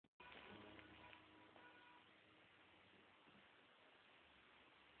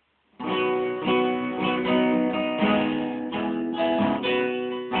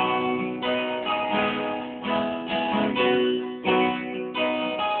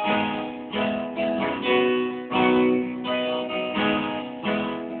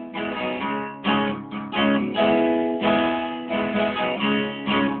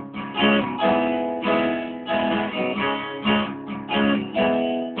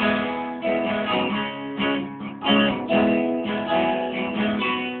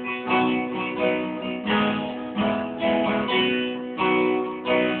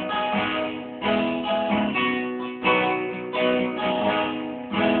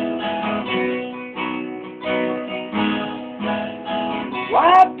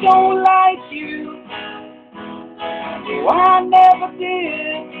don't like you. Oh, I never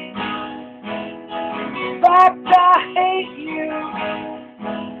did. In fact, I hate you.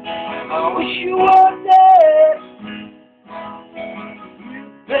 I wish you were dead. You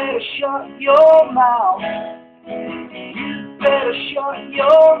better shut your mouth. You better shut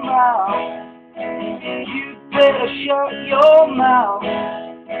your mouth. You better shut your mouth.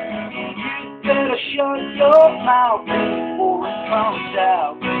 You better shut your mouth before it comes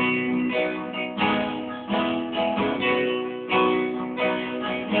out.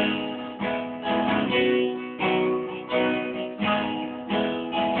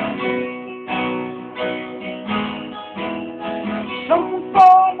 Something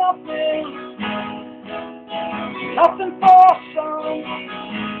for nothing, nothing for some.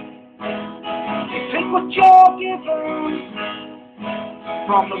 You take what you're given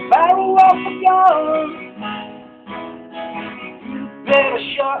from the barrel of a gun. You better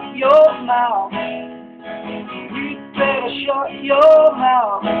shut your mouth. You better shut your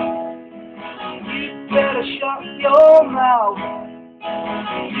mouth. You better shut your mouth.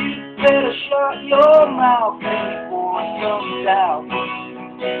 You better shut your mouth before it comes out.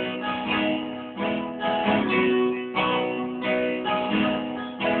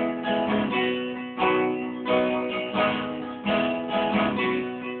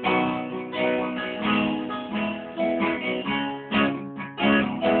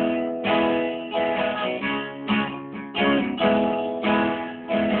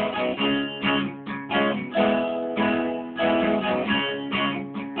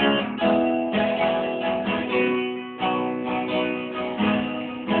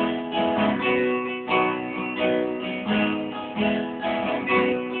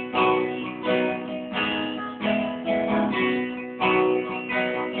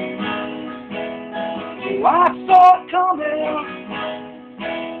 Oh, I saw it coming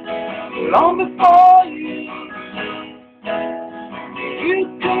long before you. You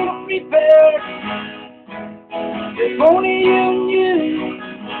could have prepared if only you knew.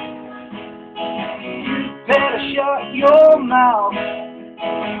 You better shut your mouth.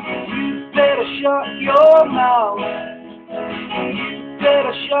 You better shut your mouth. You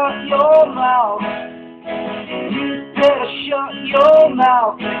better shut your mouth. You better shut your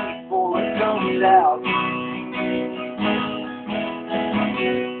mouth before it comes out.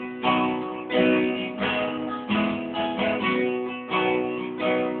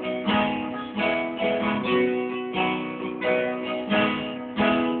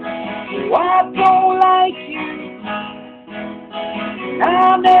 Oh, I don't like you, and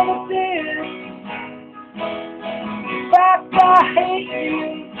I never did. In fact, I hate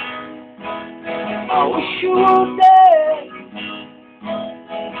you. I wish you were dead.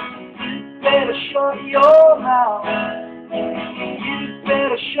 You better shut your mouth. You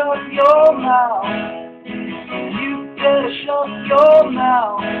better shut your mouth. You better shut your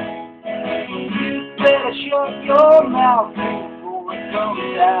mouth. You better shut your mouth before it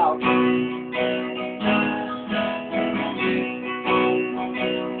comes out.